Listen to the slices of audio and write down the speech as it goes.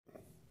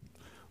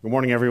Good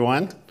morning,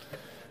 everyone.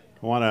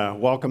 I want to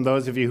welcome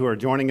those of you who are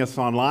joining us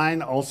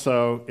online.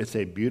 Also, it's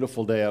a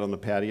beautiful day out on the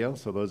patio,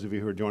 so those of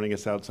you who are joining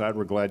us outside,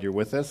 we're glad you're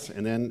with us.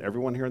 And then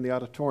everyone here in the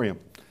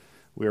auditorium.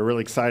 We are really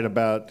excited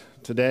about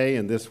today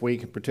and this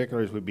week in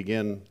particular as we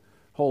begin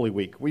Holy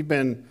Week. We've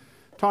been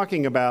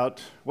talking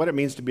about what it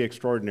means to be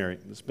extraordinary.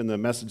 This has been the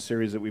message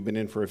series that we've been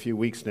in for a few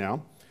weeks now.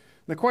 And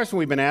the question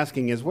we've been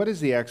asking is, what is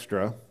the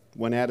extra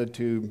when added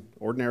to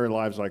ordinary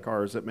lives like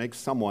ours that makes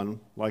someone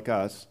like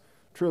us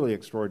truly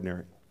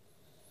extraordinary?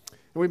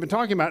 And we've been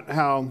talking about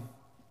how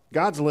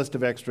God's list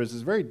of extras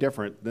is very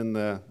different than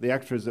the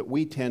extras that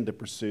we tend to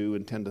pursue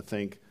and tend to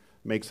think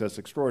makes us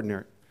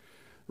extraordinary.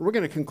 And we're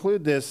going to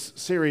conclude this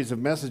series of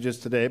messages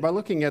today by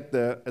looking at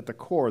the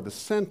core, the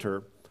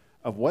center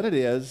of what it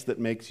is that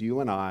makes you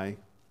and I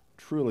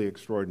truly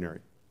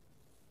extraordinary.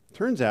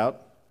 Turns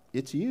out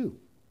it's you.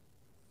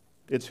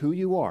 It's who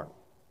you are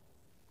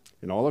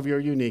in all of your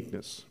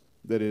uniqueness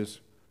that is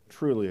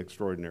truly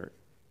extraordinary.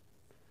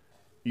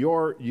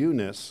 Your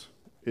you-ness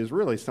is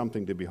really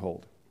something to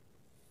behold.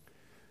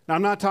 Now,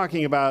 I'm not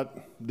talking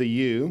about the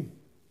you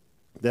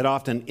that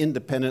often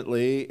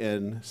independently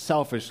and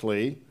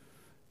selfishly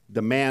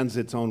demands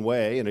its own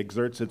way and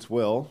exerts its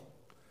will.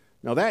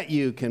 Now, that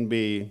you can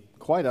be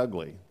quite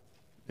ugly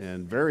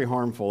and very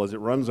harmful as it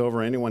runs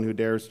over anyone who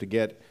dares to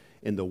get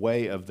in the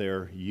way of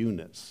their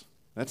you-ness.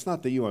 That's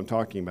not the you I'm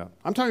talking about.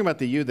 I'm talking about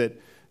the you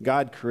that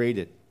God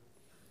created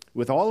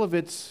with all of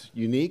its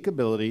unique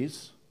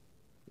abilities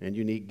and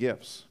unique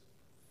gifts.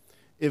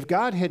 If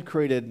God had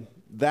created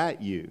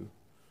that you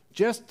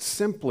just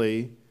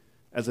simply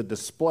as a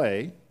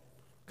display,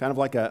 kind of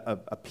like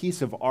a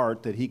piece of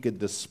art that he could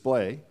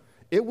display,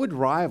 it would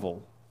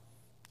rival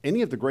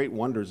any of the great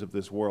wonders of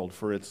this world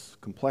for its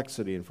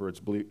complexity and for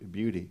its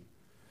beauty.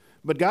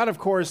 But God, of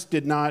course,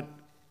 did not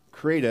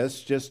create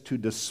us just to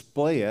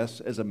display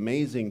us as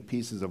amazing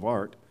pieces of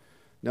art.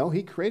 No,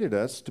 he created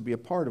us to be a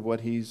part of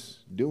what he's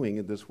doing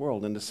in this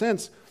world. In a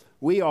sense,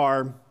 we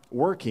are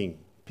working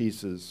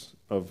pieces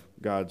of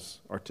God's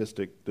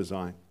artistic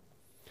design.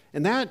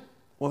 And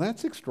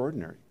that's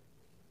extraordinary.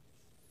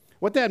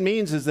 What that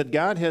means is that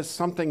God has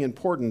something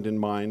important in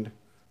mind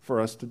for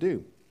us to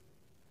do.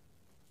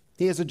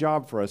 He has a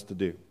job for us to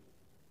do.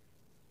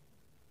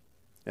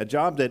 A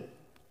job that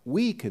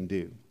we can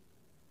do.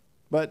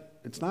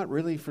 But it's not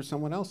really for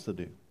someone else to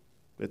do.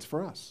 It's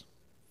for us.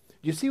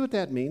 Do you see what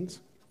that means?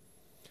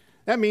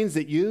 That means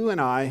that you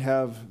and I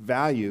have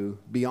value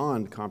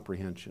beyond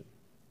comprehension.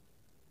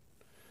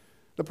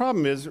 The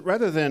problem is,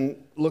 rather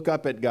than look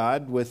up at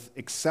God with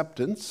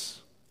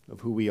acceptance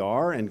of who we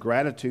are and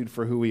gratitude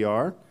for who we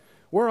are,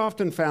 we're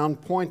often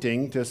found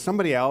pointing to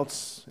somebody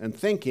else and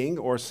thinking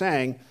or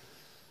saying,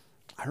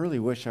 I really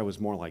wish I was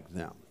more like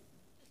them,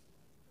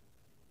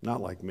 not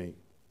like me.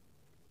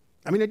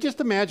 I mean, just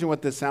imagine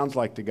what this sounds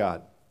like to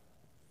God.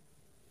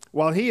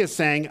 While he is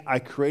saying, I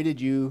created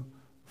you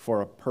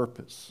for a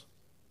purpose.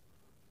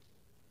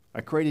 I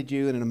created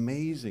you in an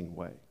amazing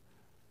way.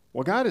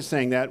 Well, God is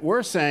saying that.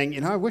 We're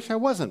saying, I wish I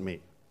wasn't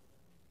me.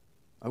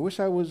 I wish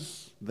I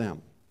was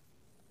them.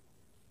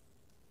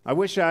 I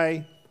wish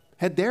I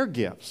had their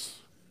gifts.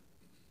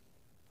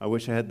 I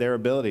wish I had their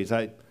abilities.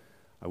 I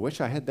wish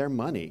I had their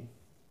money.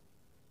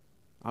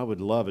 I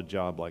would love a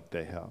job like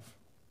they have.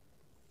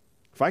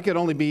 If I could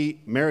only be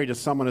married to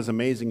someone as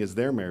amazing as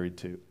they're married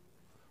to,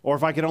 or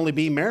if I could only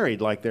be married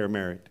like they're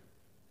married,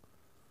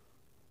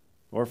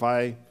 or if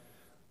I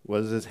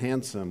was as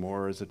handsome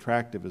or as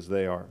attractive as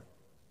they are,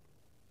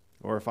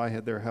 or if I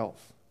had their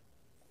health.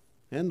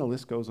 And the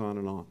list goes on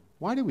and on.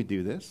 Why do we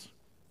do this?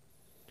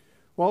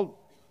 Well,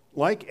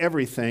 like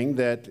everything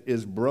that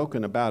is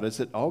broken about us,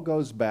 it all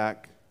goes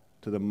back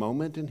to the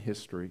moment in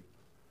history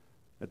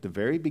at the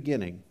very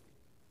beginning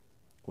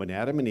when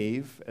Adam and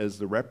Eve, as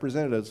the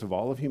representatives of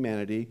all of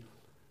humanity,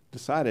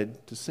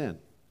 decided to sin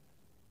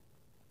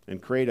and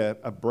create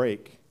a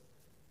break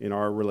in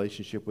our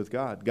relationship with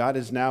God. God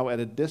is now at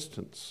a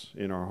distance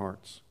in our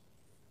hearts.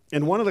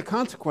 And one of the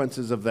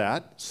consequences of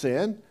that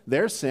sin,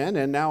 their sin,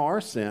 and now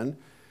our sin,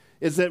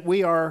 is that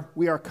we are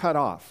cut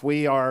off.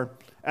 We are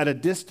at a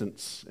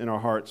distance in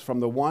our hearts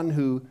from the one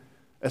who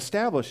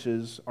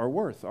establishes our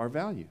worth, our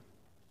value.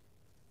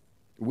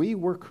 We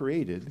were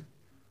created,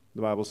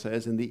 the Bible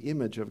says, in the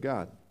image of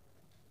God.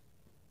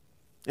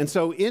 And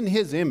so in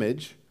his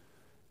image,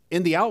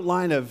 in the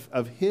outline of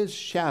his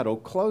shadow,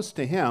 close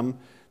to him,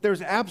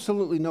 there's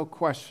absolutely no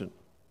question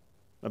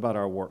about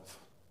our worth,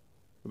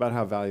 about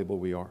how valuable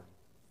we are.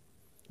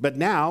 But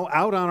now,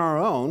 out on our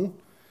own,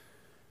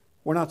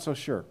 we're not so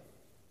sure.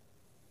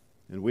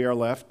 And we are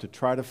left to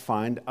try to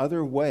find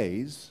other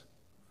ways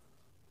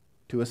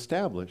to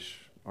establish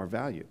our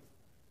value.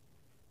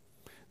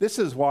 This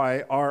is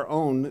why our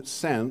own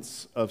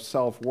sense of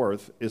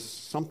self-worth is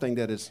something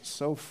that is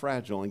so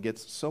fragile and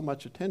gets so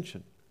much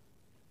attention.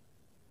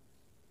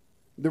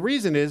 The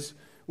reason is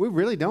we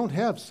really don't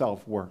have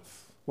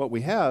self-worth. What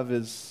we have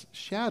is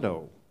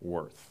shadow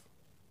worth.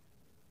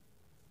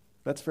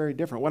 That's very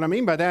different. What I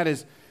mean by that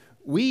is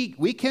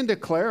we can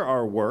declare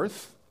our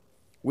worth.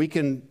 We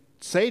can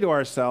say to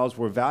ourselves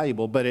we're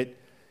valuable, but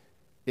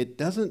it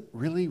doesn't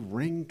really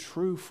ring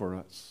true for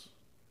us.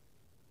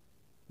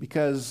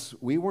 Because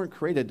we weren't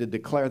created to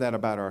declare that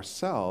about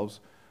ourselves.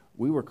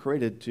 We were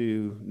created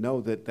to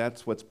know that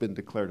that's what's been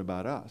declared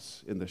about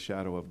us in the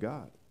shadow of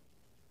God.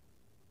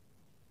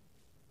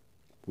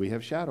 We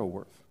have shadow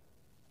worth.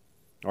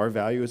 Our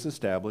value is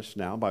established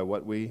now by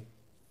what we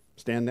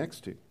stand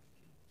next to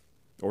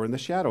or in the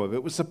shadow of.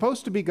 It was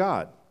supposed to be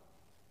God.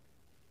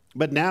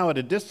 But now at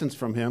a distance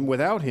from Him,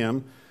 without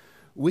Him,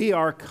 we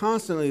are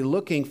constantly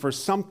looking for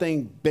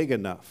something big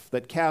enough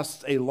that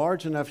casts a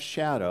large enough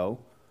shadow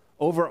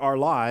over our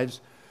lives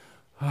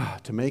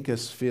to make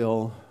us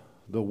feel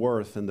the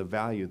worth and the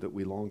value that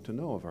we long to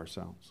know of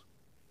ourselves.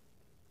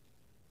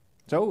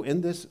 So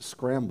in this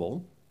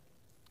scramble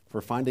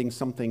for finding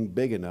something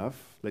big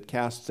enough that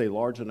casts a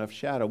large enough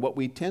shadow, what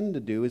we tend to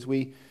do is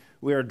we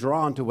are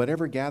drawn to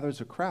whatever gathers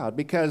a crowd,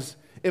 because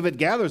if it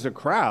gathers a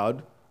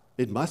crowd,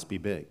 it must be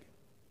big.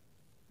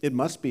 It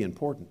must be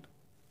important.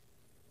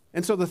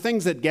 And so the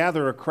things that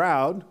gather a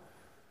crowd,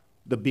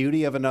 the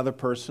beauty of another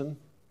person,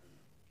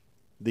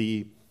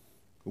 the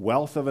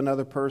wealth of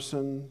another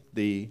person,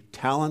 the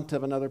talent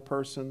of another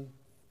person,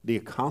 the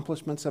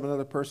accomplishments of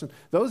another person,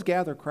 those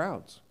gather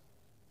crowds.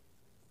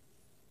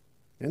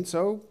 And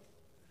so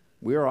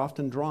we are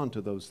often drawn to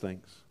those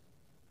things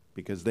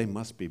because they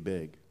must be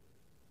big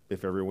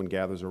if everyone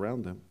gathers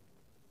around them.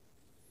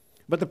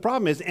 But the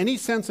problem is, any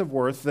sense of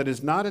worth that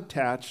is not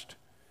attached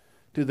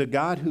to the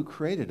God who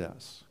created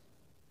us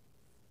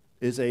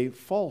is a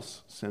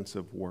false sense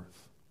of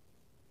worth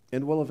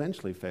and will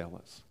eventually fail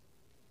us.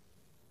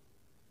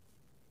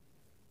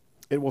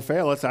 It will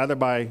fail us either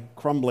by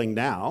crumbling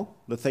now.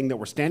 The thing that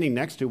we're standing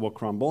next to will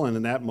crumble, and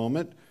in that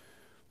moment,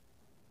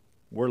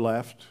 we're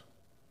left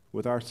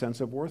with our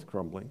sense of worth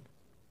crumbling.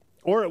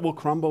 Or it will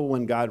crumble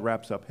when God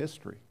wraps up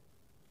history.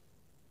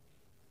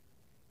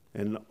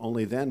 And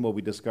only then will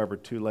we discover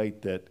too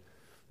late that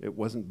it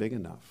wasn't big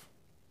enough.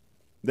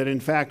 That in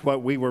fact,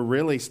 what we were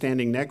really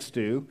standing next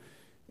to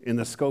in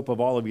the scope of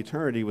all of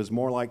eternity was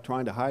more like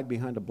trying to hide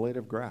behind a blade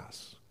of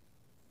grass.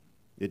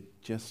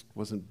 It just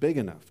wasn't big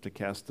enough to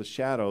cast the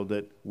shadow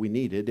that we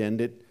needed,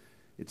 and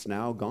it's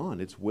now gone.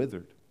 It's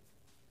withered.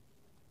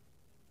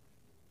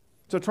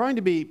 So trying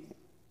to be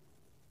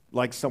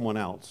like someone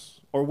else,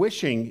 or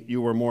wishing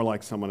you were more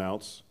like someone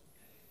else,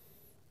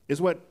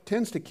 is what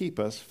tends to keep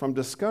us from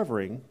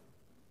discovering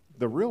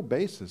the real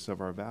basis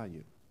of our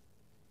value.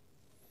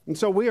 And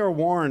so we are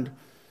warned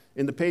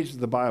in the pages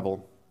of the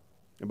Bible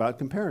about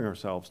comparing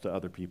ourselves to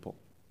other people.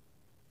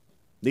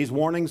 These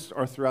warnings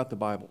are throughout the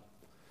Bible.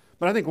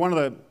 But I think one of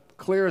the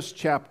clearest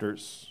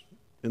chapters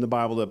in the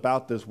Bible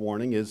about this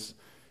warning is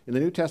in the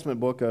New Testament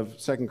book of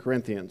 2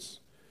 Corinthians.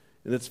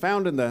 And it's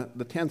found in the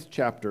 10th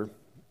chapter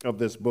of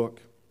this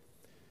book.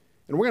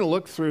 And we're going to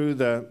look through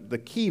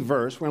the key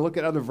verse. We're going to look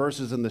at other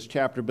verses in this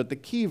chapter, but the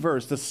key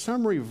verse, the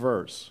summary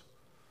verse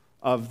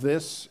of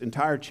this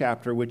entire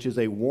chapter, which is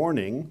a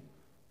warning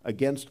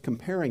against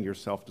comparing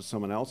yourself to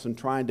someone else and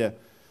trying to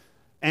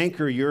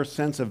anchor your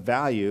sense of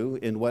value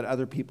in what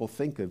other people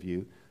think of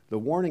you. The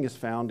warning is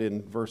found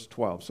in verse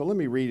 12. So let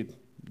me read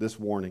this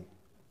warning.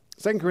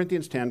 2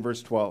 Corinthians 10,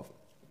 verse 12.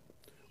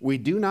 We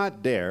do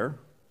not dare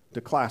to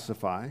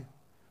classify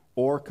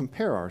or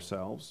compare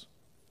ourselves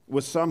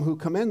with some who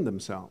commend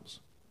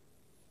themselves.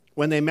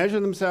 When they measure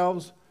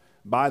themselves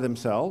by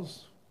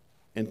themselves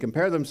and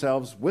compare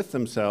themselves with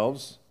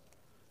themselves,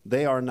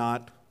 they are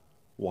not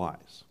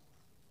wise.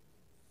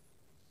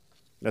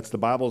 That's the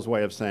Bible's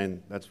way of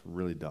saying that's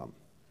really dumb.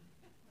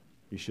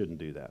 You shouldn't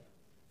do that.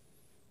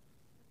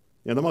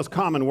 You know, the most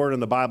common word in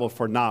the Bible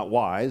for not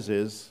wise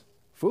is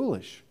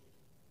foolish.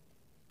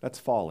 That's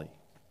folly.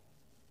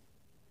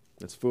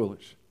 That's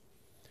foolish.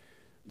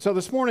 So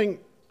this morning,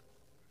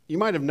 you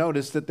might have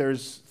noticed that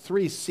there's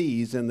 3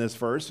 C's in this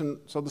verse. And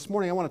so this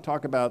morning I want to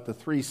talk about the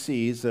 3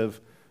 C's of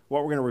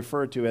what we're going to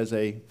refer to as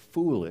a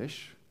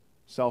foolish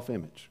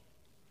self-image.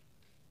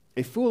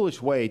 A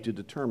foolish way to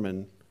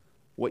determine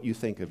what you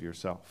think of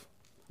yourself.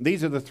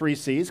 These are the 3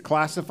 C's: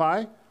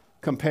 classify,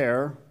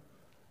 compare,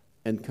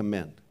 and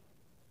commend.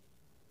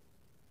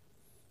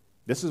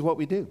 This is what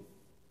we do.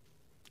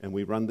 And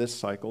we run this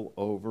cycle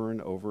over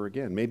and over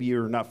again. Maybe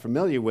you're not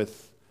familiar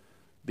with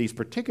these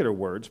particular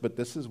words, but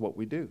this is what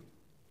we do.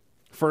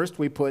 First,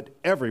 we put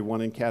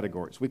everyone in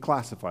categories. We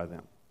classify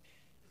them.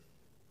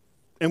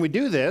 And we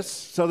do this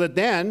so that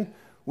then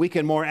we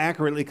can more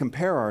accurately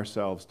compare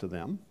ourselves to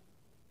them.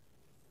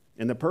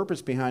 And the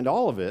purpose behind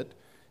all of it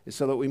is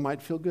so that we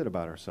might feel good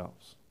about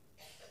ourselves,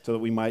 so that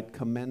we might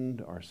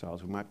commend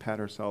ourselves. We might pat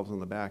ourselves on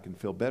the back and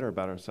feel better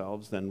about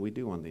ourselves than we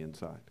do on the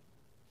inside.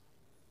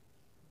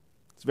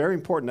 It's very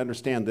important to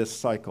understand this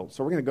cycle.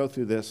 So we're going to go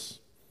through this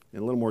in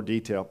a little more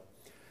detail.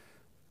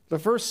 The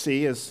first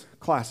C is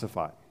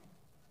classify.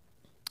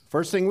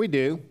 First thing we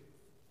do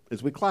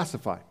is we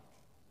classify.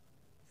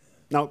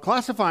 Now,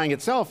 classifying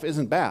itself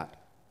isn't bad,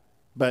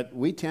 but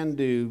we tend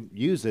to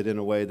use it in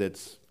a way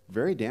that's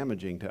very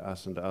damaging to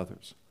us and to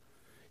others.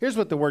 Here's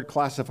what the word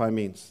classify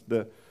means.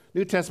 The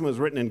New Testament was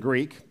written in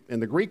Greek,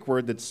 and the Greek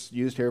word that's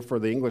used here for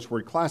the English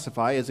word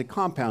classify is a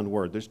compound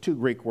word. There's two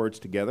Greek words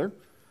together.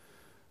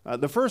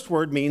 The first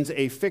word means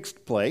a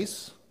fixed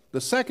place. The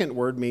second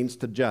word means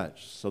to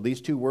judge. So these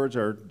two words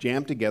are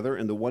jammed together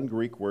in the one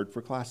Greek word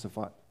for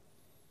classify.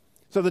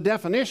 So the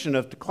definition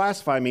of to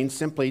classify means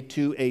simply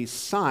to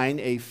assign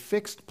a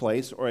fixed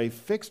place or a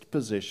fixed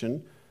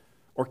position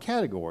or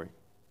category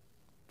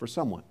for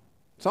someone,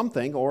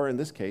 something, or in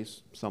this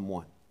case,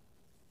 someone.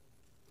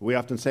 We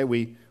often say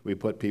we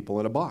put people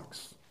in a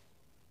box.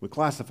 We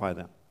classify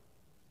them,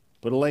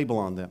 put a label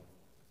on them.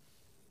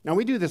 Now,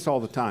 we do this all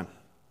the time.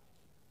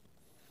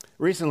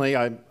 Recently,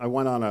 I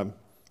went on a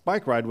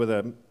bike ride with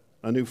a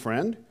new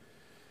friend,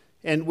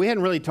 and we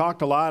hadn't really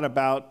talked a lot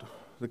about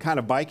the kind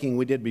of biking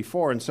we did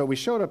before, and so we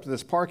showed up to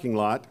this parking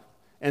lot,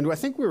 and I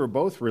think we were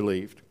both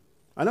relieved.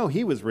 I know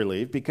he was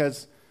relieved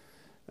because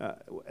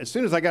as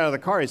soon as I got out of the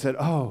car, he said,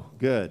 "Oh,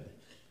 good."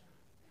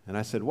 And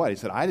I said, "What?" He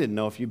said, "I didn't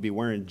know if you'd be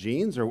wearing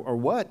jeans or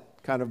what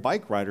kind of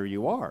bike rider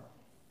you are."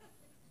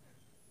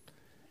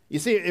 You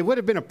see, it would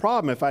have been a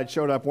problem if I'd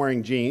showed up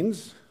wearing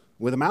jeans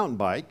with a mountain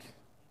bike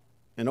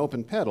and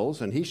open pedals,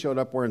 and he showed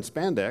up wearing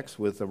spandex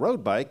with a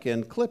road bike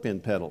and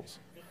clip-in pedals.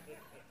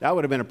 That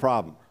would have been a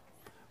problem.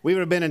 We would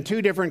have been in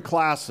two different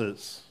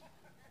classes,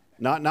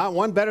 not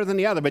one better than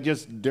the other, but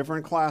just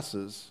different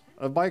classes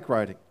of bike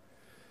riding.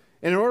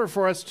 And in order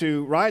for us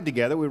to ride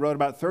together, we rode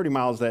about 30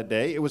 miles that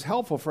day, it was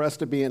helpful for us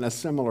to be in a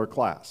similar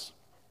class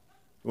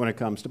when it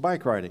comes to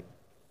bike riding.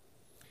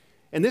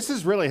 And this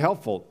is really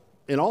helpful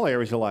in all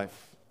areas of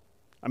life.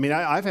 I mean,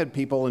 I've had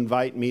people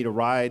invite me to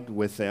ride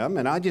with them,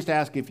 and I just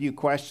ask a few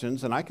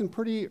questions, and I can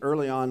pretty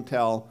early on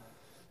tell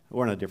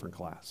we're in a different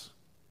class.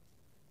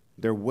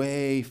 They're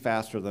way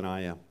faster than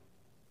I am.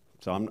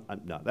 So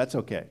no, that's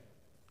okay.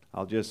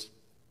 I'll just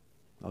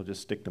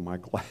stick to my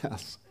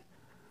class.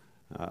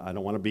 I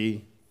don't want to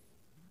be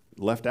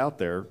left out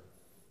there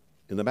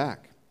in the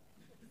back.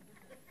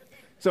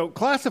 So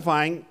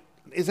classifying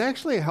is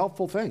actually a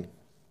helpful thing.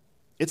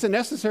 It's a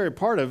necessary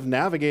part of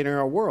navigating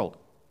our world.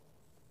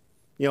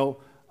 You know,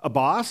 a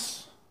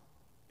boss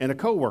and a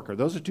coworker,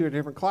 those are two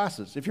different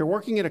classes. If you're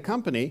working at a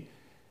company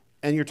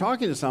and you're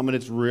talking to someone,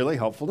 it's really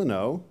helpful to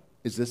know,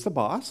 is this the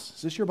boss?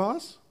 Is this your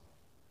boss?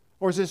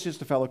 Or is this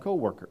just a fellow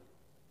coworker?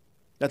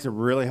 That's a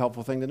really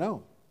helpful thing to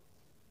know.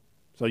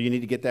 So you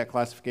need to get that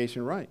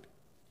classification right.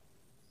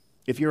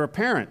 If you're a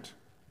parent,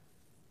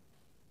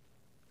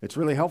 it's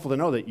really helpful to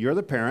know that you're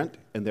the parent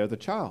and they're the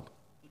child.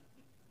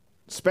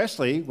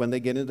 Especially when they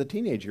get into the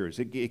teenage years.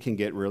 It can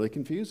get really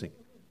confusing.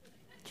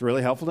 It's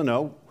really helpful to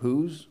know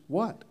who's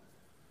what.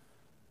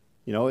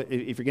 You know,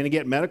 if you're going to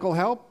get medical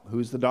help,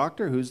 who's the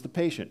doctor, who's the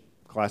patient?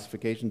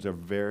 Classifications are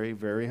very,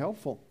 very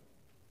helpful.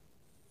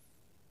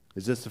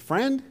 Is this a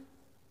friend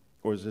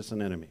or is this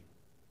an enemy?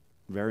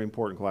 Very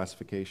important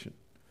classification.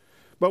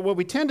 But what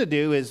we tend to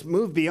do is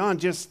move beyond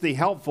just the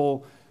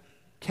helpful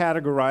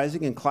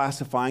categorizing and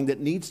classifying that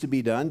needs to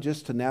be done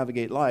just to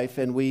navigate life,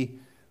 and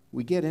we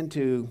get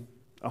into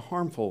a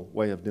harmful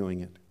way of doing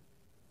it.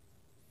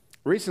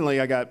 Recently,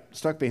 I got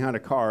stuck behind a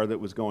car that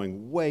was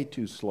going way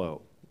too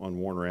slow on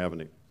Warner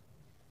Avenue.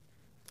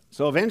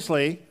 So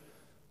eventually,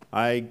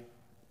 I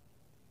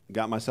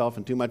got myself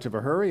in too much of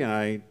a hurry, and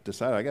I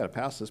decided I got to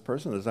pass this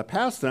person. As I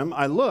passed them,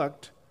 I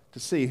looked to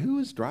see who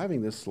is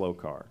driving this slow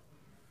car.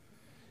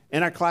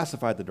 And I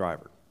classified the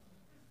driver.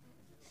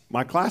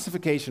 My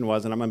classification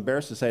was, and I'm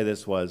embarrassed to say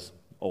this, was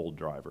old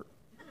driver.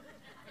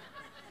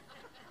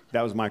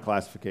 That was my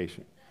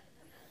classification.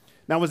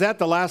 Now, was that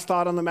the last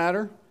thought on the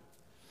matter?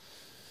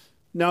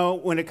 No,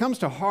 when it comes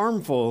to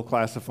harmful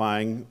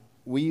classifying,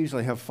 we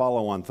usually have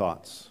follow-on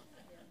thoughts.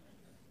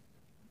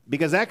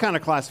 Because that kind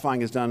of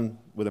classifying is done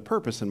with a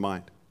purpose in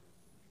mind.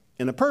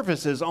 And the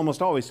purpose is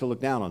almost always to look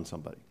down on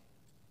somebody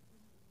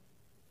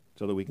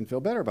so that we can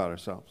feel better about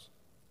ourselves.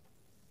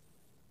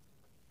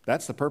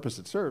 That's the purpose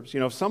it serves. You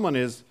know, if someone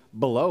is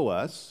below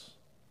us,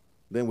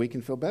 then we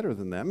can feel better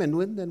than them,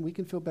 and then we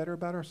can feel better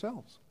about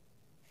ourselves.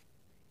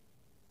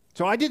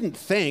 So I didn't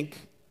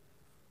think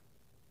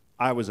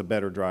I was a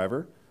better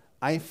driver.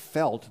 I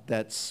felt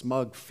that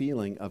smug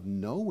feeling of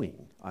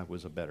knowing I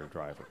was a better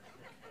driver.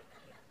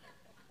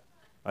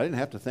 I didn't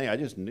have to think. I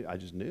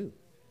just knew.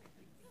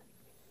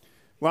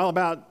 Well,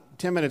 about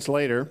 10 minutes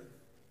later,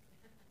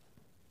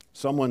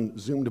 someone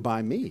zoomed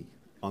by me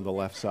on the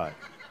left side.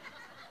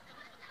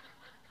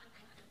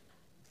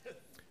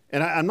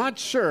 And I'm not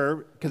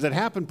sure, because it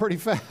happened pretty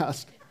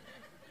fast,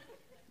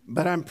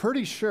 but I'm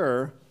pretty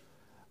sure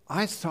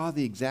I saw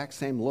the exact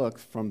same look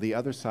from the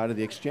other side of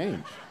the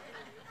exchange.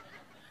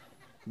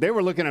 They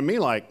were looking at me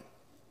like,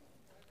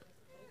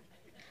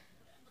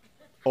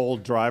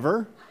 old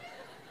driver.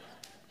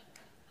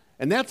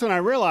 And that's when I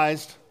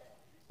realized,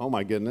 oh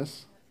my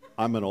goodness,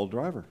 I'm an old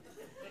driver.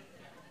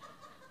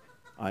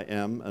 I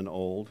am an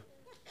old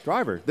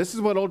driver. This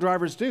is what old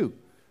drivers do.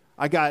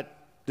 I got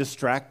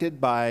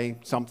distracted by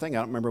something, I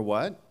don't remember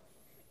what,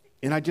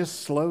 and I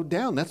just slowed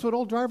down. That's what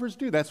old drivers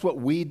do. That's what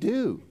we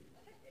do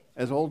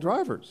as old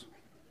drivers.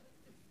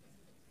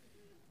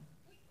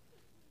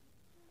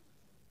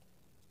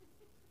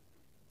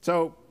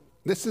 So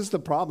This is the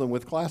problem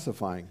with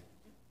classifying.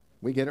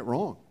 We get it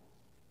wrong.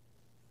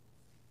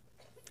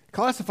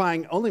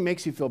 Classifying only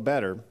makes you feel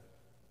better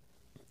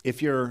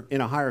if you're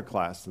in a higher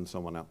class than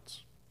someone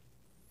else.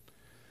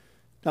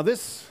 Now,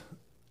 this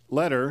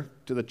letter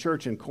to the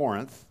church in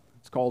Corinth,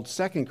 it's called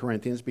 2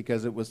 Corinthians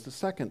because it was the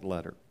second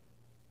letter.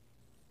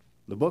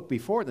 The book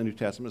before the New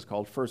Testament is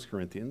called 1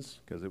 Corinthians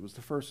because it was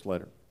the first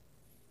letter.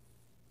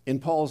 In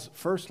Paul's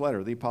first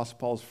letter, the Apostle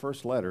Paul's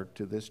first letter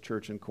to this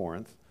church in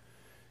Corinth,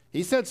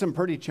 he said some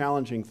pretty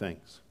challenging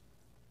things.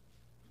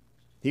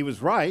 He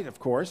was right, of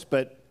course,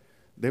 but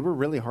they were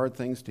really hard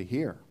things to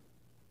hear,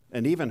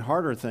 and even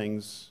harder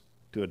things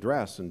to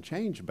address and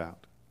change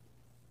about.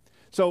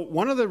 So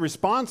one of the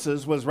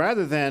responses was,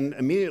 rather than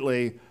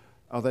immediately,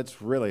 oh,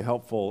 that's really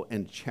helpful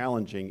and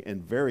challenging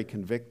and very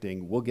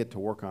convicting, we'll get to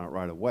work on it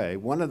right away,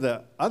 one of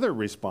the other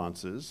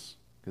responses,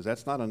 because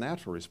that's not a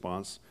natural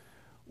response,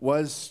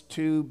 was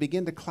to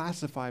begin to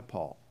classify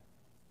Paul,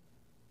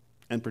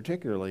 and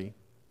particularly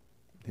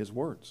his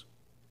words.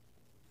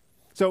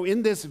 So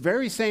in this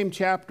very same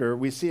chapter,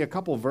 we see a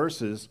couple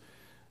verses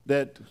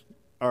that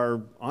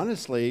are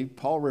honestly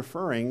Paul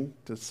referring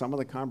to some of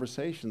the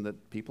conversation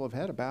that people have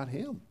had about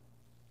him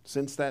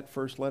since that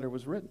first letter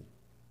was written.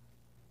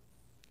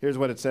 Here's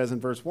what it says in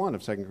verse 1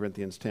 of 2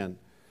 Corinthians 10.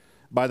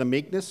 By the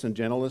meekness and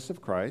gentleness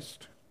of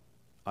Christ,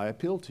 I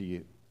appeal to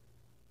you.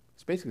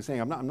 It's basically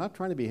saying, I'm not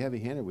trying to be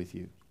heavy-handed with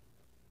you.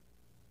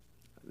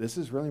 This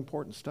is really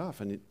important stuff,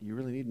 and you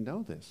really need to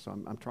know this. So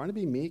I'm trying to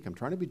be meek. I'm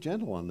trying to be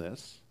gentle on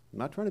this. I'm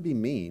not trying to be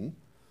mean.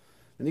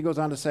 Then he goes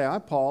on to say, I,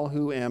 Paul,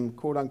 who am,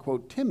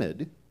 quote-unquote,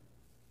 timid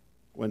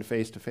when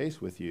face-to-face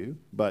with you,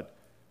 but,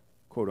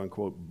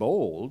 quote-unquote,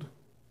 bold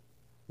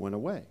when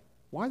away.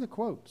 Why the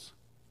quotes?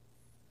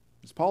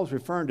 Because Paul's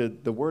referring to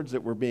the words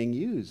that were being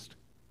used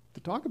to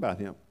talk about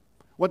him.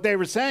 What they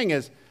were saying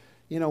is,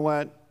 you know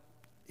what?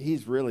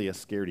 He's really a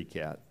scaredy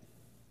cat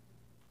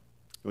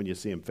when you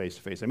see him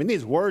face-to-face. I mean,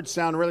 these words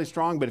sound really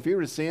strong, but if you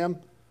were to see him,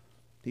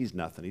 he's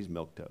nothing. He's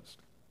milquetoast.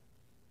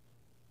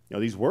 You know,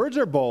 these words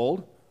are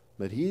bold,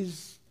 but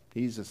he's a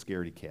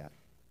scaredy cat.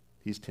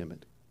 He's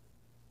timid.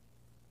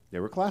 They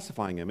were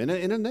classifying him in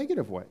a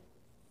negative way.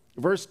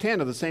 Verse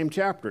 10 of the same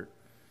chapter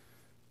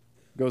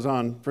goes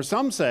on, for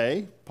some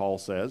say, Paul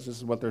says, this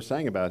is what they're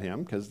saying about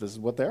him, because this is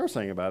what they are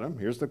saying about him.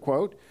 Here's the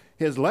quote,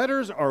 his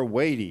letters are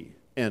weighty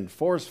and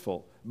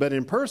forceful, but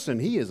in person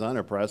he is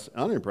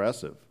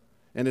unimpressive,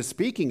 and his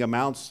speaking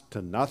amounts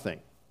to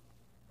nothing.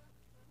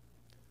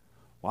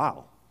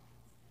 Wow.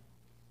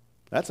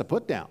 That's a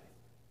put down.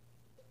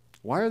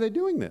 Why are they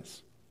doing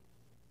this?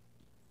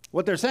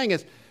 What they're saying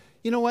is,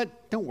 you know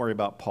what? Don't worry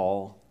about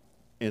Paul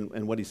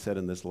and what he said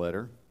in this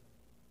letter.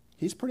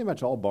 He's pretty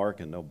much all bark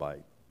and no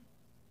bite.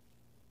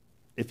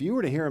 If you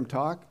were to hear him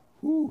talk,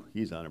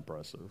 he's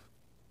unimpressive.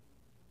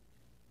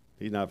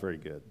 He's not very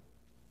good.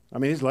 I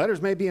mean, his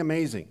letters may be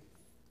amazing,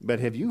 but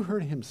have you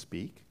heard him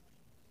speak?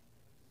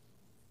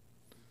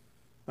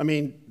 I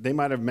mean, they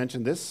might have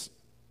mentioned this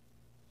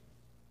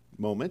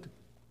moment.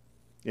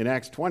 In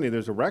Acts 20,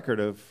 there's a record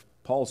of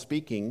Paul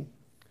speaking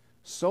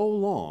so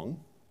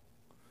long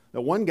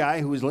that one guy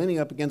who was leaning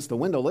up against the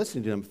window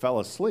listening to him fell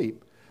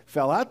asleep,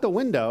 fell out the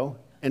window,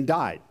 and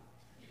died.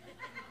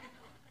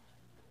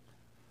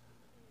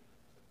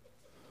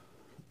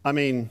 I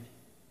mean,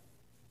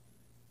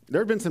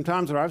 there have been some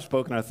times where I've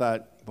spoken, I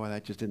thought, boy,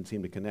 that just didn't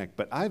seem to connect.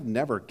 But I've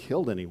never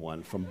killed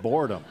anyone from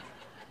boredom,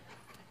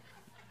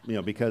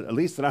 because at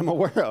least that I'm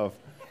aware of.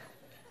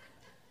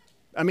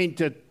 I mean,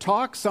 to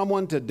talk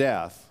someone to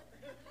death,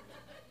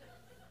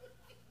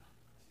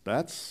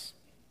 that's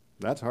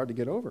hard to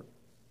get over.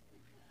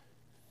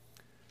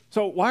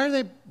 So why are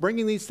they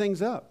bringing these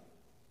things up?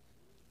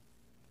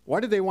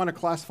 Why do they want to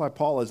classify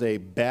Paul as a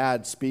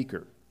bad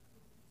speaker?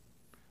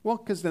 Well,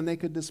 because then they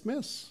could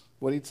dismiss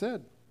what he'd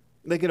said.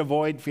 They could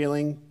avoid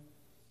feeling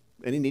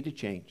any need to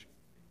change.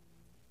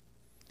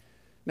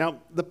 Now,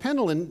 the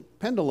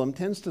pendulum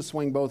tends to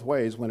swing both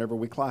ways whenever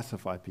we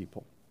classify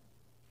people.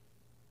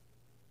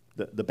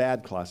 The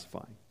bad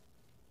classifying.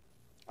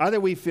 Either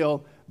we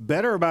feel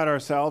better about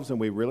ourselves than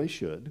we really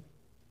should,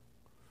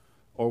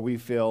 or we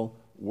feel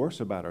worse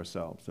about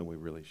ourselves than we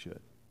really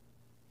should.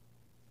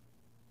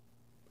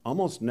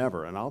 Almost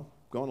never, and I'll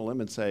go on a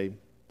limb and say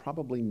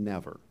probably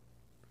never,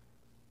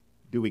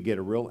 do we get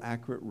a real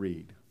accurate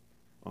read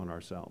on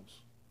ourselves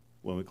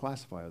when we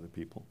classify other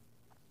people.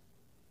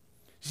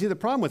 You see, the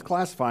problem with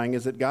classifying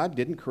is that God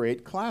didn't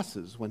create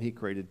classes when he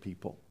created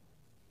people.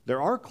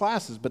 There are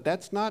classes, but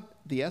that's not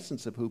the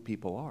essence of who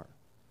people are.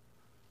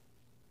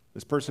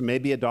 This person may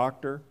be a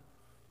doctor,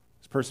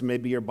 this person may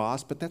be your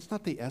boss, but that's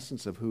not the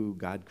essence of who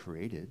God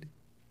created.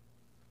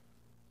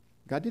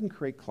 God didn't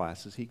create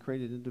classes, he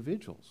created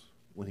individuals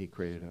when he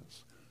created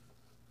us.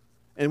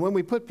 And when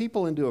we put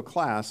people into a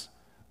class,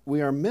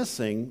 we are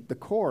missing the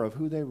core of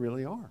who they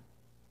really are.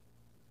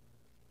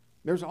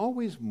 There's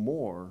always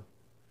more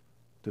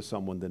to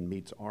someone than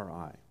meets our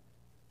eye.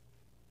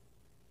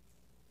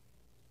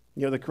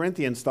 The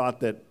Corinthians thought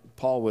that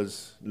Paul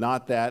was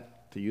not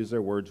that, to use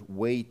their words,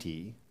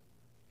 weighty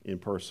in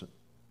person.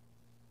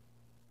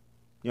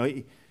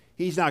 He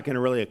he's not going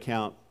to really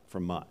account for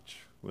much,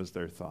 was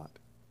their thought.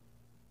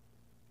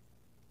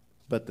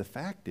 But the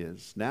fact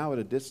is, now at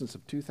a distance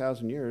of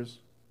 2,000 years,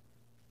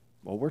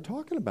 well, we're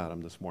talking about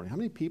him this morning. How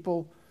many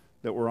people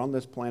that were on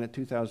this planet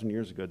 2,000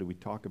 years ago do we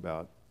talk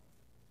about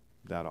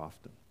that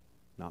often?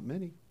 Not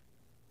many.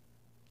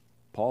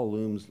 Paul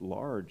looms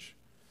large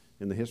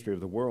in the history of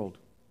the world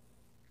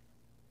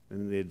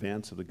and in the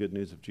advance of the good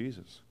news of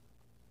Jesus.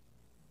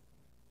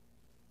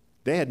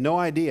 They had no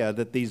idea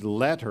that these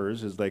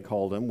letters, as they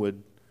called them,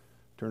 would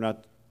turn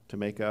out to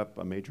make up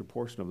a major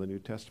portion of the New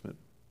Testament,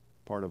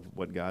 part of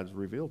what God's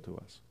revealed to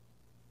us.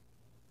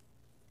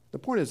 The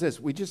point is this: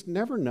 we just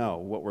never know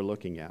what we're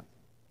looking at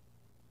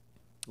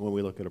when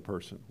we look at a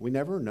person. We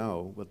never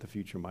know what the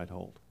future might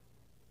hold.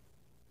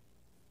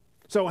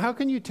 So how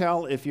can you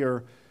tell if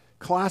your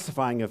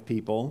classifying of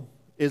people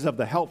is of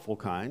the helpful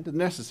kind, the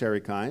necessary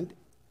kind,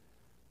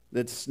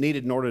 that's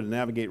needed in order to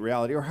navigate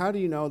reality, or how do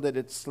you know that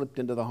it's slipped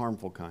into the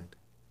harmful kind?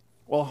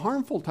 Well, a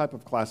harmful type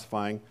of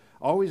classifying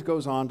always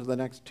goes on to the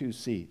next two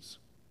C's.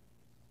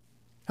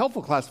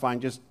 Helpful classifying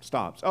just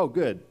stops. Oh,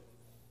 good.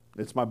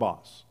 It's my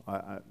boss.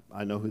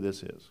 I know who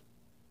this is.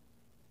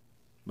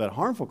 But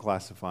harmful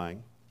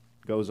classifying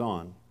goes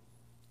on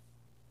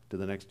to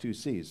the next two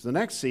C's. The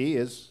next C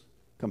is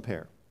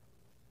compare.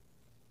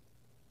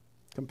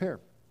 Compare.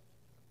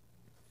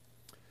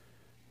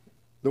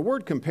 The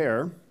word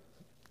compare,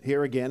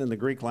 here again in the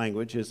Greek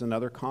language, is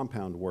another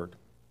compound word.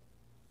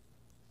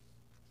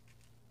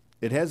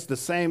 It has the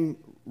same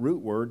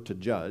root word to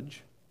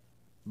judge,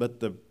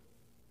 but the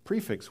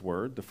prefix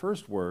word, the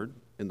first word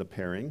in the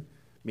pairing,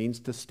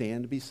 means to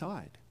stand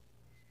beside.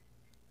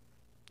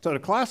 So to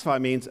classify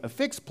means a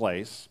fixed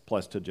place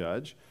plus to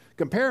judge.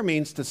 Compare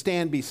means to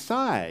stand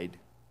beside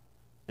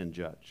and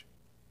judge.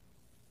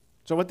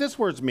 So what this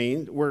word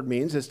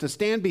means is to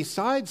stand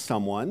beside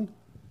someone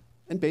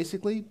and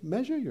basically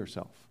measure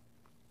yourself.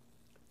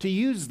 To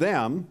use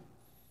them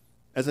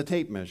as a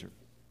tape measure,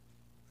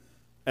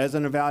 as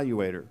an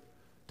evaluator,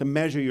 to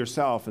measure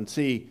yourself and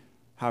see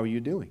how are you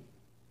doing.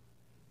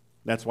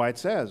 That's why it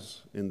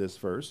says in this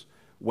verse,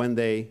 when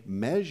they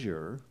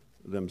measure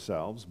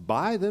themselves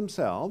by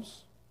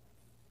themselves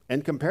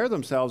and compare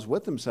themselves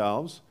with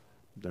themselves,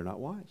 they're not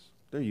wise.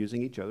 They're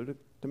using each other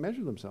to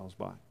measure themselves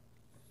by.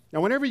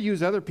 Now, whenever you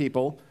use other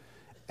people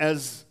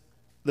as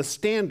the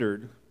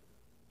standard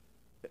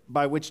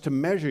by which to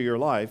measure your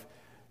life,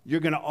 you're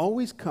going to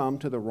always come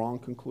to the wrong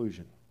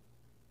conclusion.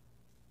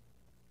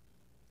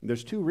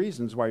 There's two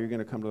reasons why you're going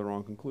to come to the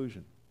wrong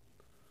conclusion.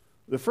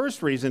 The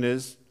first reason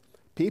is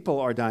people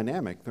are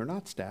dynamic. They're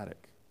not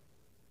static.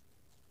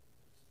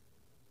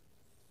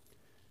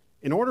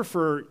 In order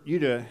for you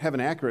to have an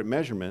accurate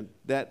measurement,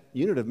 that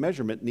unit of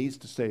measurement needs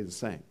to stay the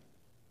same.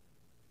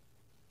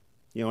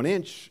 You know, an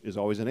inch is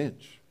always an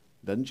inch.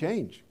 It doesn't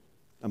change.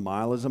 A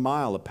mile is a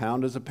mile. A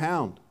pound is a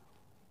pound.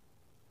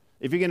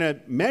 If you're going to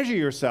measure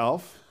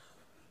yourself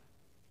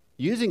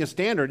using a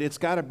standard, it's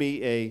got to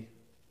be a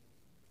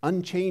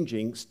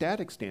unchanging,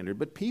 static standard.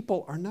 But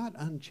people are not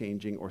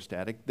unchanging or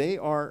static. They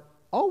are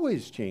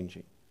always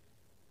changing.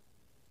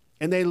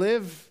 And they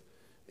live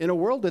in a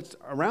world that's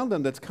around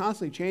them that's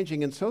constantly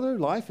changing, and so their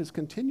life is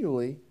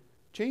continually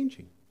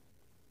changing.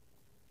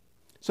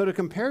 So to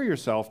compare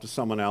yourself to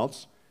someone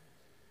else,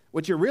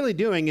 what you're really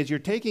doing is you're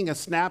taking a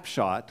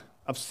snapshot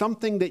of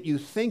something that you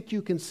think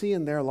you can see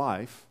in their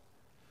life,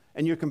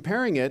 and you're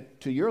comparing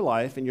it to your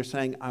life, and you're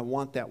saying, I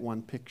want that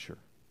one picture.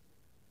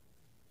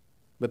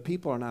 But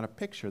people are not a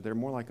picture. They're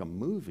more like a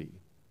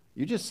movie.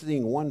 You're just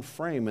seeing one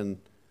frame in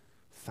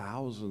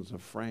thousands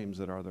of frames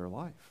that are their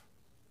life.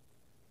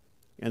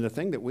 And the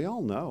thing that we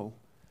all know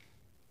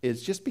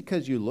is just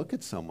because you look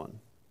at someone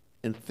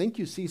and think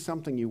you see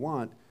something you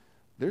want,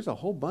 there's a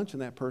whole bunch in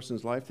that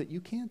person's life that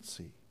you can't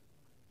see,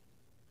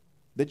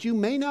 that you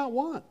may not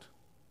want.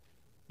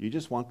 You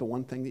just want the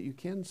one thing that you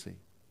can see.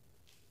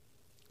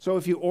 So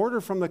if you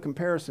order from the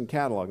comparison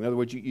catalog, in other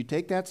words, you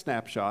take that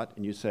snapshot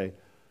and you say,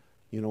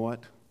 you know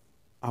what?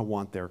 I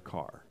want their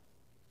car.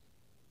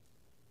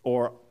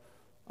 Or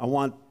I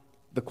want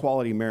the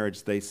quality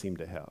marriage they seem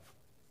to have.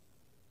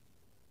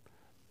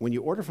 When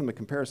you order from the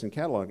comparison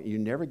catalog, you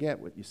never get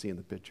what you see in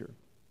the picture,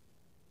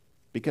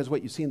 because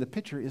what you see in the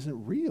picture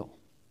isn't real.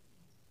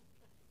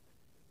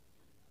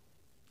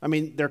 I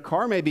mean, their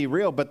car may be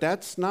real, but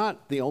that's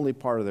not the only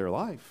part of their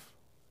life.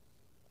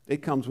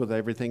 It comes with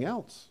everything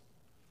else.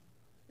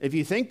 If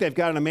you think they've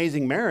got an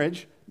amazing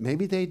marriage,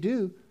 maybe they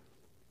do,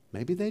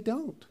 maybe they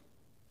don't.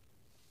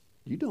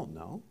 You don't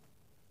know.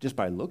 Just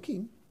by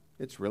looking,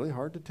 it's really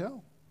hard to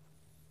tell.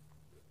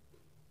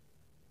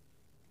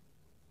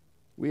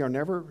 We are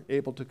never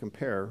able to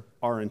compare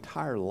our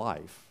entire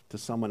life to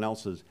someone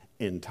else's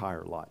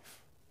entire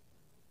life,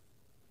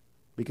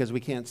 because we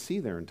can't see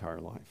their entire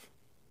life.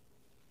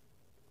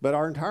 But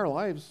our entire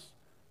lives,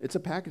 it's a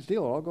package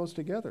deal. It all goes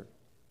together.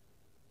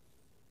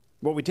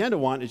 What we tend to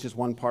want is just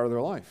one part of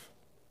their life.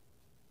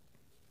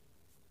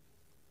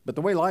 But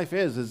the way life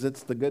is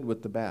it's the good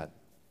with the bad.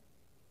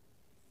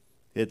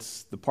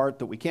 It's the part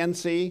that we can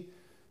see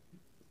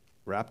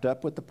wrapped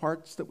up with the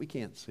parts that we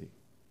can't see.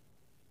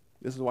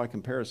 This is why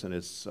comparison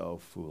is so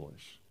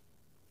foolish.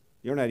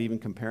 You're not even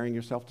comparing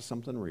yourself to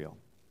something real.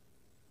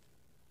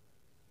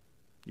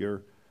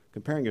 You're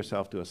comparing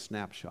yourself to a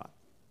snapshot.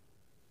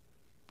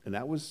 And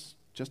that was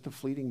just a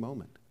fleeting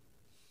moment.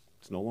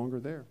 It's no longer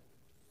there.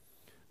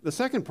 The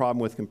second problem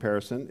with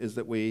comparison is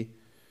that we're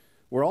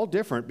all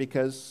different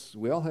because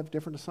we all have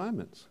different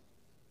assignments.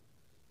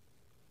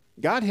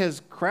 God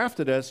has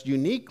crafted us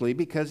uniquely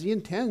because He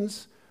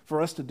intends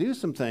for us to do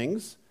some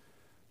things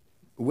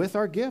with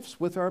our gifts,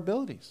 with our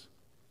abilities.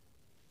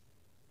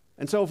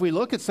 And so if we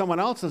look at someone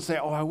else and say,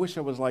 oh, I wish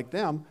I was like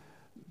them,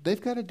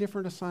 they've got a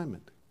different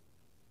assignment.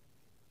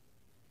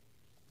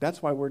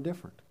 That's why we're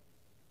different.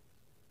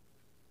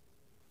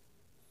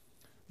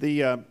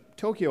 The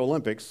Tokyo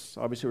Olympics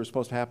obviously were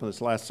supposed to happen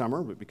this last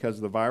summer, but because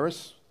of the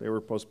virus, they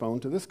were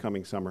postponed to this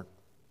coming summer.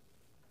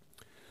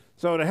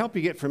 So to help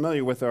you get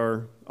familiar with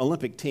our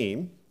Olympic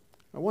team,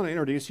 I want to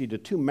introduce you to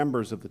two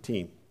members of the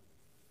team.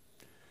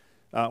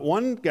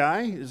 One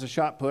guy is a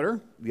shot putter.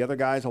 The other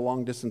guy is a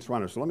long-distance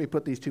runner. So let me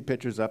put these two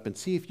pictures up and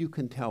see if you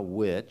can tell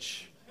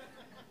which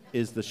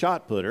is the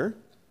shot putter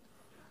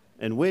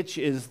and which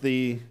is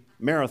the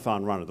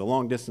marathon runner, the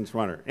long-distance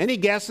runner. Any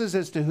guesses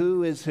as to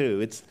who is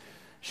who? It's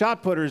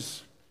shot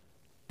putters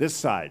this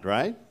side,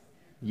 right?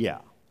 Yeah.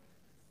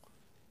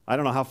 I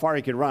don't know how far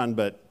he could run,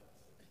 but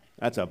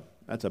that's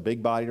a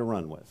big body to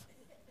run with.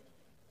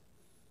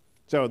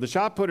 So the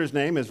shot putter's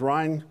name is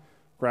Ryan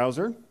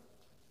Krauser.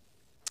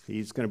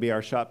 He's going to be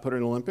our shot putter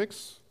in the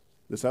Olympics.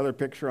 This other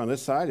picture on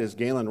this side is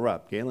Galen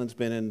Rupp. Galen's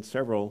been in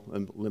several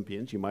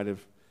Olympians. You might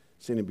have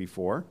seen him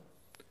before.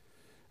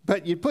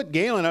 But you put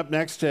Galen up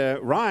next to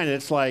Ryan,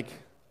 it's like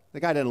the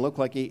guy doesn't look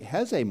like he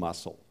has a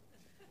muscle.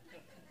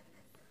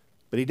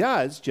 But he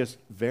does, just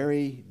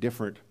very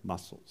different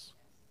muscles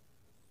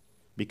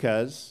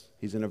because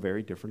he's in a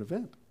very different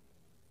event.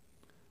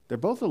 They're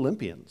both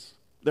Olympians.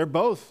 They're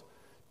both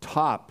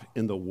top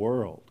in the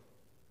world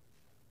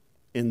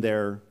in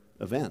their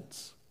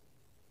events.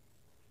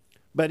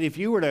 But if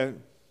you were to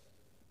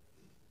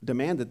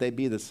demand that they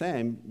be the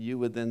same, you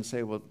would then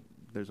say, well,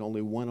 there's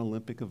only one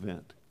Olympic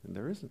event, and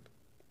there isn't.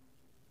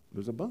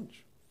 There's a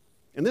bunch.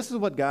 And this is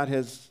what God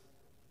has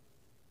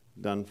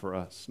done for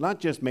us. Not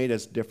just made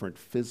us different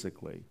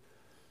physically,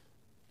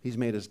 He's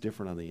made us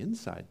different on the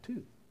inside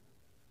too.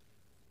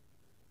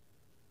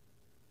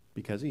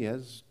 Because He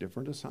has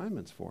different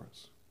assignments for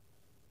us.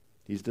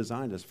 He's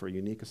designed us for a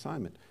unique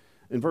assignment.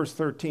 In verse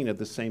 13 of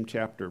this same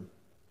chapter,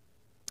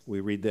 we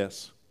read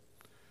this.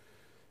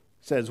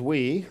 It says,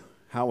 we,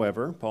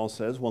 however, Paul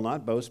says, will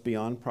not boast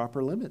beyond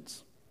proper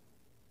limits.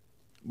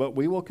 But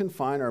we will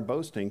confine our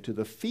boasting to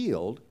the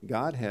field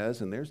God has,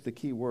 and there's the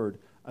key word,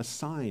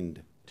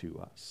 assigned to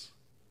us.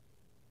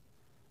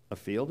 A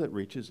field that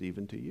reaches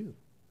even to you.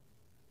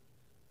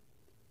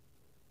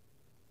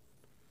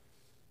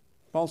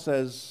 Paul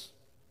says,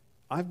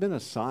 I've been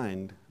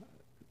assigned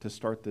to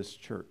start this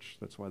church.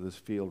 That's why this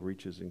field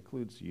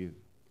includes you.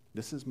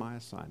 This is my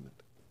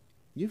assignment.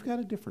 You've got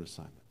a different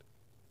assignment.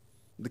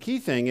 The key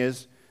thing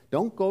is,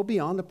 don't go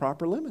beyond the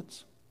proper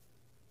limits.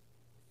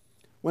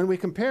 When we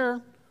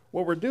compare,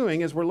 what we're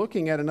doing is we're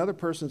looking at another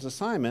person's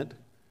assignment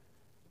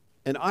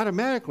and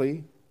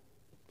automatically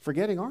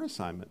forgetting our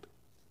assignment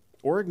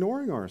or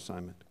ignoring our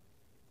assignment.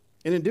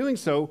 And in doing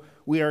so,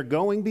 we are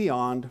going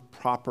beyond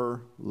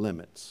proper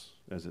limits,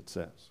 as it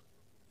says.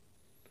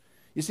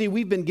 You see,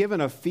 we've been given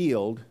a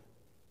field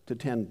to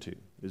tend to,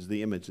 is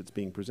the image that's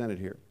being presented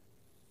here.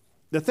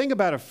 The thing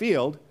about a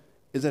field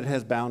is that it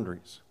has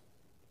boundaries.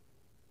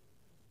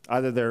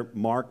 Either they're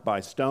marked by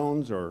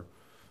stones or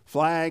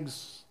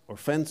flags or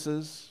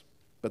fences,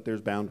 but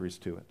there's boundaries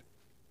to it.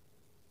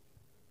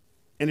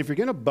 And if you're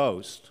going to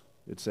boast,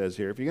 it says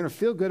here, if you're going to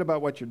feel good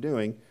about what you're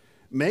doing,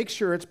 make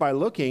sure it's by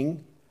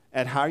looking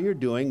at how you're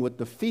doing with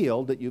the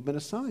field that you've been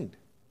assigned.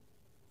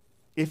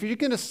 If you're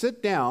going to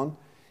sit down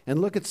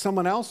and look at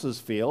someone else's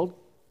field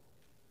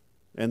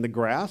and the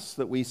grass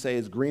that we say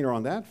is greener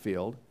on that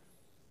field,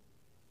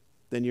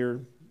 then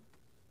you're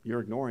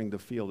ignoring the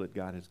field that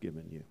God has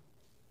given you.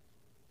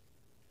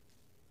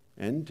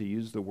 And to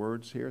use the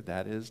words here,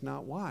 that is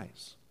not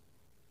wise.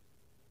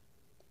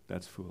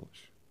 That's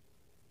foolish.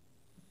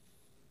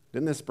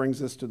 Then this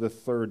brings us to the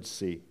third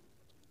C.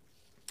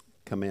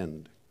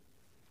 Commend.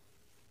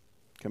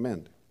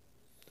 Commend.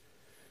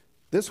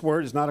 This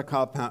word is not a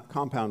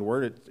compound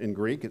word in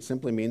Greek. It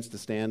simply means to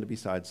stand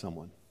beside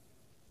someone.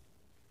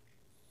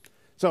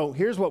 So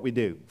here's what we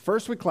do.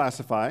 First, we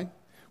classify.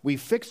 We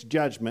fix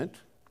judgment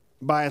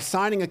by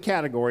assigning a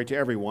category to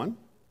everyone.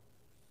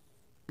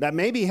 That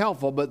may be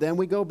helpful, but then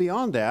we go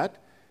beyond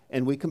that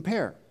and we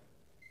compare.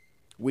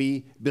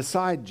 We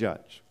beside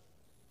judge.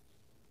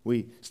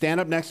 We stand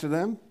up next to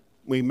them.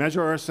 We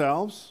measure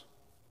ourselves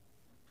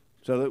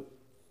so that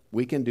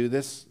we can do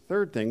this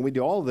third thing. We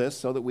do all this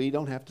so that we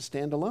don't have to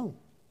stand alone.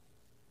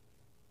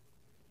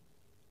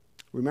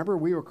 Remember,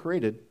 we were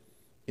created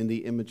in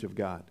the image of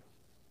God.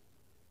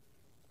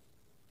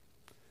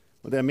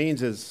 What that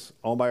means is,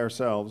 all by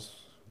ourselves,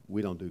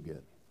 we don't do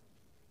good.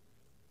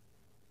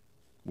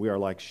 We are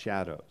like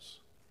shadows.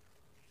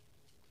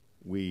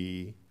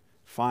 We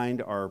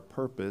find our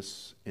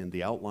purpose and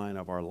the outline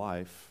of our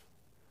life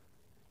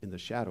in the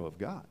shadow of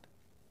God.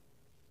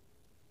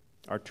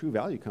 Our true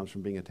value comes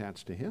from being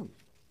attached to Him.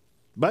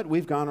 But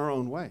we've gone our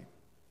own way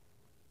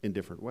in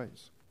different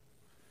ways.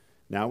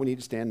 Now we need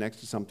to stand next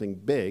to something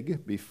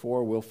big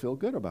before we'll feel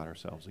good about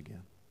ourselves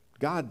again.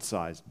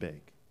 God-sized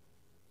big.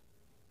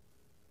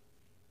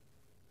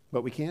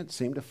 But we can't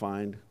seem to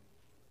find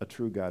a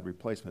true God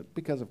replacement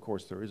because, of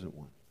course, there isn't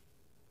one.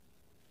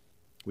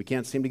 We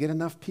can't seem to get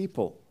enough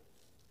people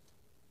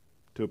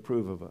to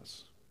approve of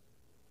us,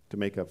 to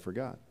make up for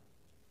God.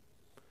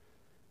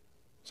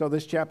 So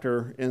this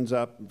chapter ends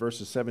up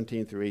verses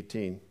 17 through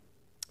 18.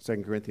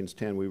 2 Corinthians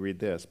 10, we read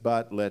this,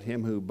 "But let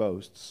him who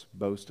boasts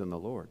boast in the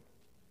Lord.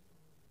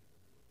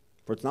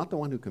 For it's not the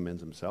one who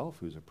commends himself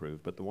who's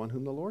approved, but the one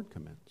whom the Lord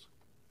commends."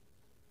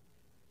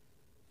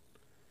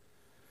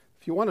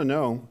 If you want to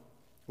know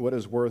what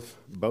is worth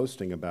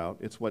boasting about,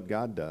 it's what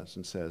God does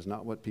and says,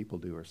 not what people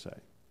do or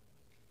say.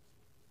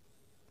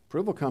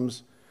 Approval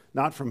comes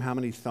not from how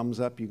many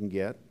thumbs up you can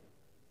get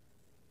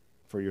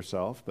for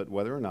yourself, but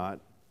whether or not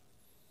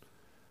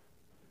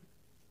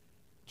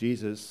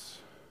Jesus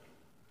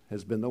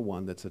has been the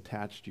one that's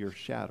attached your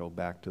shadow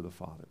back to the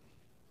Father,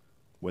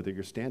 whether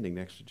you're standing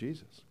next to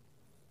Jesus.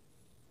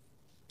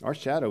 Our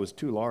shadow is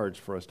too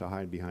large for us to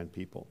hide behind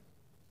people.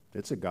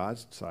 It's a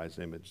God-sized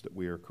image that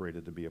we are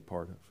created to be a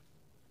part of.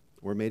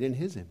 We're made in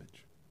His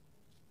image.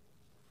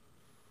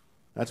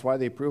 That's why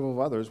the approval of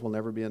others will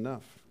never be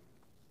enough.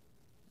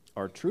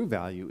 Our true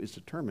value is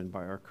determined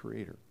by our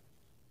Creator.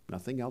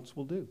 Nothing else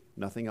will do.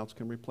 Nothing else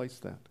can replace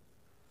that.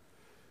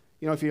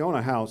 You know, if you own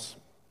a house,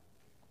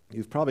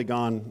 you've probably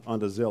gone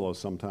onto Zillow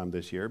sometime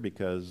this year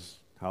because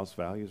house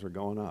values are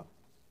going up,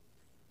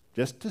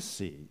 just to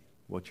see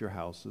what your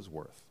house is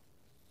worth.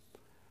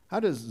 How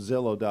does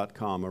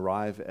Zillow.com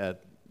arrive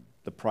at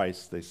the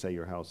price they say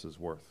your house is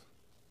worth?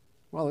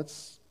 Well,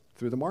 it's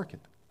through the market.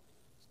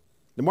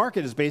 The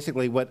market is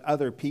basically what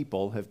other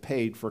people have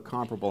paid for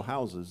comparable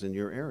houses in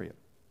your area.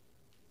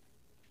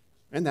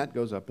 And that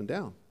goes up and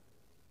down.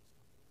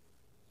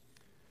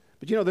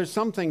 But you know, there's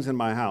some things in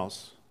my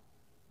house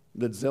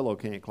that Zillow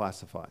can't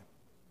classify.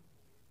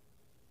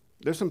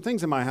 There's some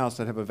things in my house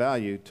that have a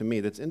value to me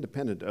that's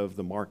independent of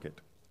the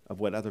market, of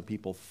what other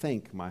people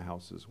think my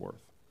house is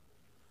worth.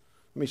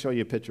 Let me show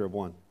you a picture of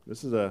one.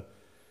 This is a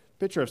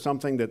picture of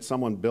something that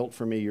someone built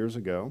for me years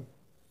ago.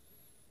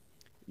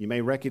 You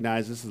may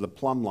recognize this is a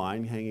plumb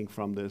line hanging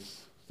from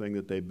this thing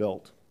that they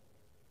built.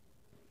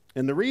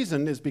 And the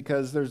reason is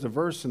because there's a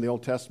verse in the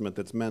Old Testament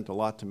that's meant a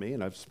lot to me,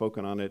 and I've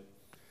spoken on it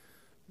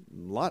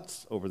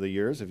lots over the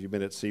years if you've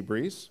been at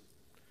Seabreeze.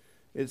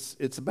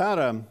 It's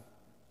about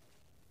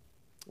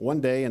one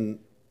day in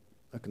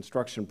a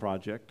construction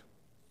project,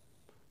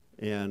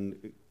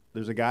 and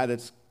there's a guy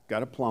that's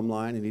got a plumb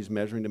line, and he's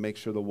measuring to make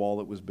sure the wall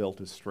that was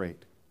built is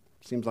straight.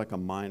 Seems like a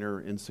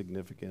minor,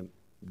 insignificant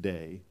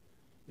day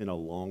in a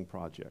long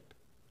project.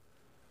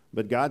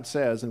 But God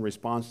says in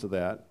response to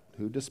that,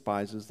 "Who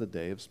despises the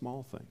day of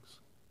small things?"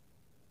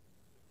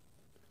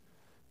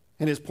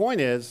 And his point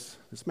is,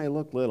 this may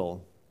look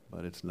little,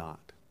 but it's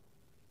not.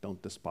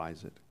 Don't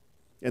despise it.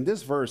 And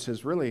this verse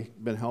has really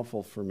been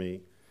helpful for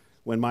me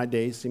when my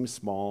days seem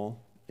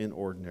small and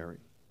ordinary.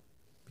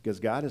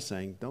 Because God is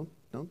saying,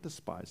 don't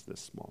despise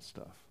this small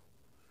stuff.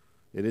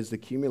 It is the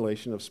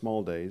accumulation of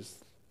small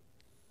days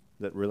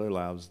that really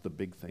allows the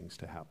big things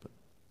to happen.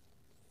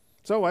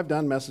 So I've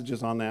done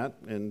messages on that,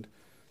 and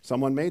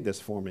someone made this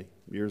for me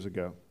years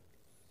ago.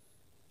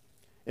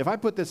 If I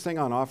put this thing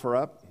on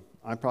OfferUp,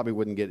 I probably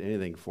wouldn't get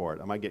anything for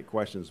it. I might get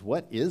questions,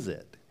 what is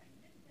it?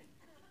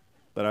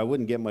 But I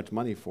wouldn't get much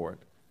money for it.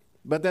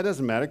 But that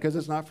doesn't matter because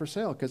it's not for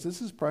sale, because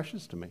this is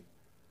precious to me.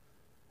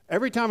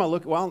 Every time I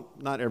look, well,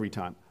 not every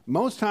time.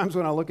 Most times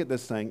when I look at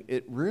this thing,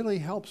 it really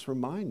helps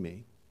remind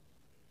me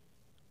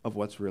of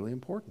what's really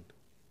important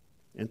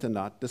and to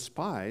not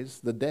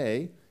despise the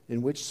day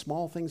in which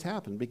small things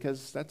happen,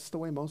 because that's the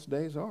way most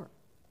days are.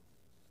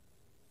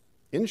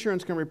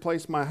 Insurance can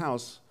replace my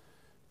house,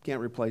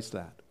 can't replace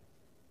that.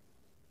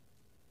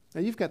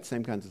 Now, you've got the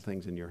same kinds of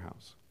things in your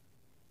house.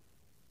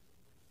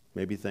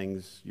 Maybe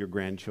things your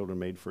grandchildren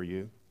made for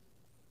you.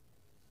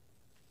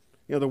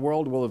 You know, the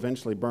world will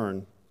eventually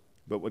burn,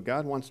 but what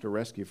God wants to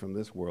rescue from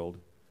this world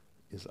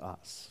is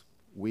us.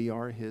 We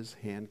are His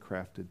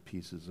handcrafted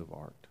pieces of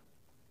art.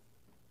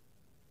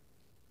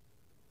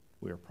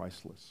 We are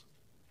priceless.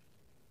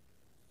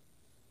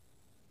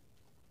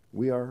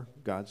 We are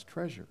God's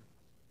treasure.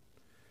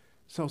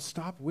 So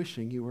stop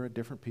wishing you were a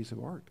different piece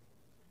of art.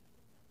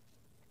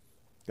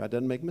 God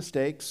doesn't make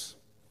mistakes.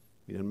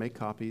 He doesn't make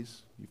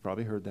copies. You've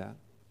probably heard that.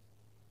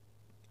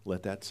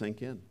 Let that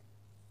sink in.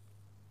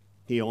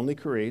 He only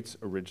creates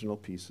original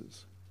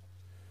pieces.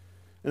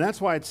 And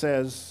that's why it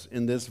says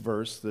in this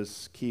verse,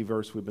 this key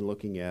verse we've been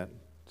looking at,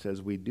 it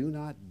says, we do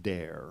not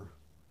dare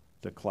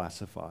to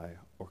classify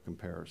or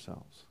compare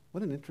ourselves.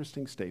 What an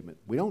interesting statement.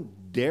 We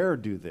don't dare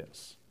do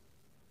this.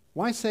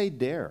 Why say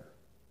dare?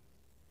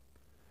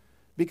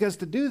 Because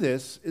to do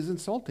this is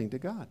insulting to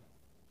God.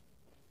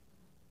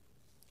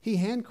 He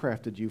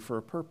handcrafted you for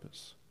a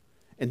purpose.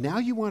 And now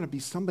you want to be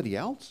somebody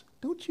else?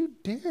 Don't you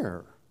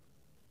dare.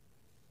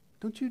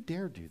 Don't you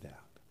dare do that.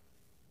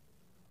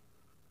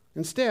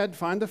 Instead,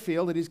 find the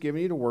field that he's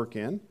given you to work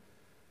in,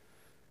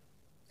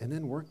 and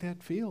then work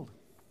that field.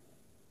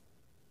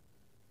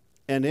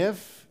 And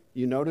if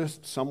you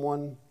noticed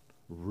someone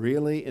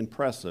really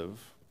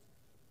impressive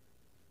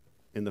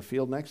in the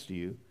field next to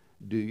you,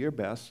 do your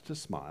best to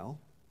smile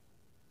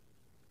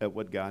at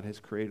what God has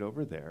created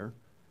over there,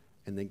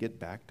 and then get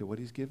back to what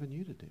he's given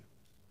you to do.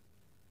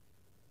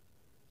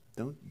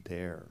 Don't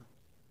dare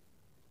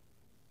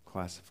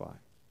classify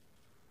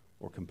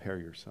or compare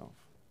yourself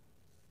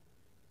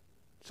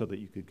so that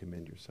you could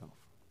commend yourself.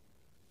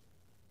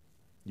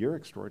 You're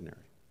extraordinary.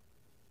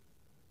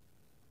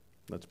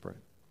 Let's pray.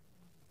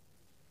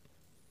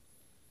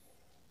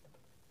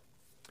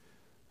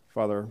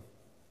 Father,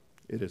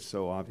 it is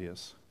so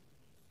obvious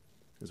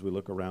as we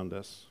look around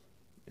us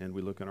and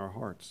we look in our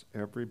hearts,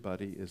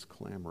 everybody is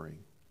clamoring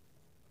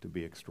to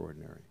be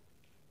extraordinary.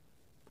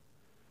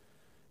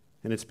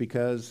 And it's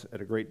because at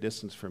a great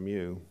distance from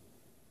you,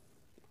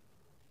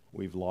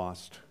 we've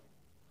lost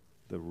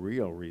the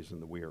real reason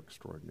that we are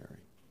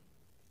extraordinary.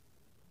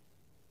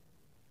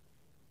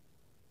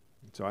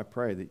 And so I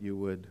pray that you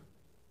would,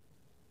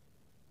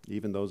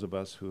 even those of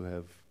us who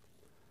have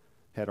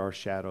had our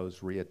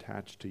shadows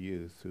reattached to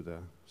you through the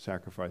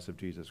sacrifice of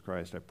Jesus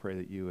Christ, I pray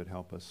that you would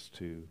help us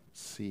to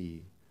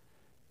see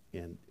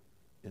and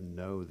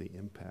know the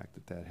impact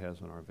that that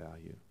has on our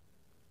value.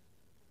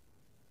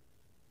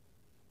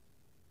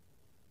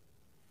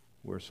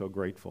 We're so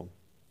grateful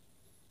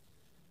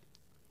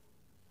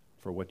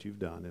for what you've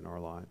done in our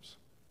lives.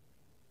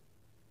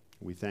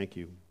 We thank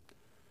you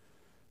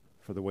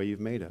for the way you've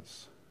made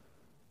us,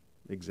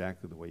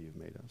 exactly the way you've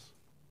made us.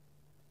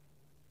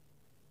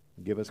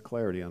 Give us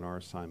clarity on our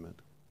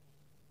assignment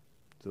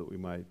so that we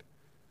might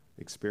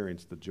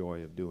experience the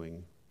joy of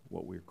doing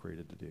what we're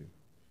created to do.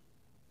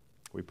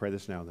 We pray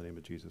this now in the name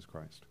of Jesus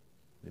Christ.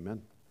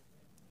 Amen.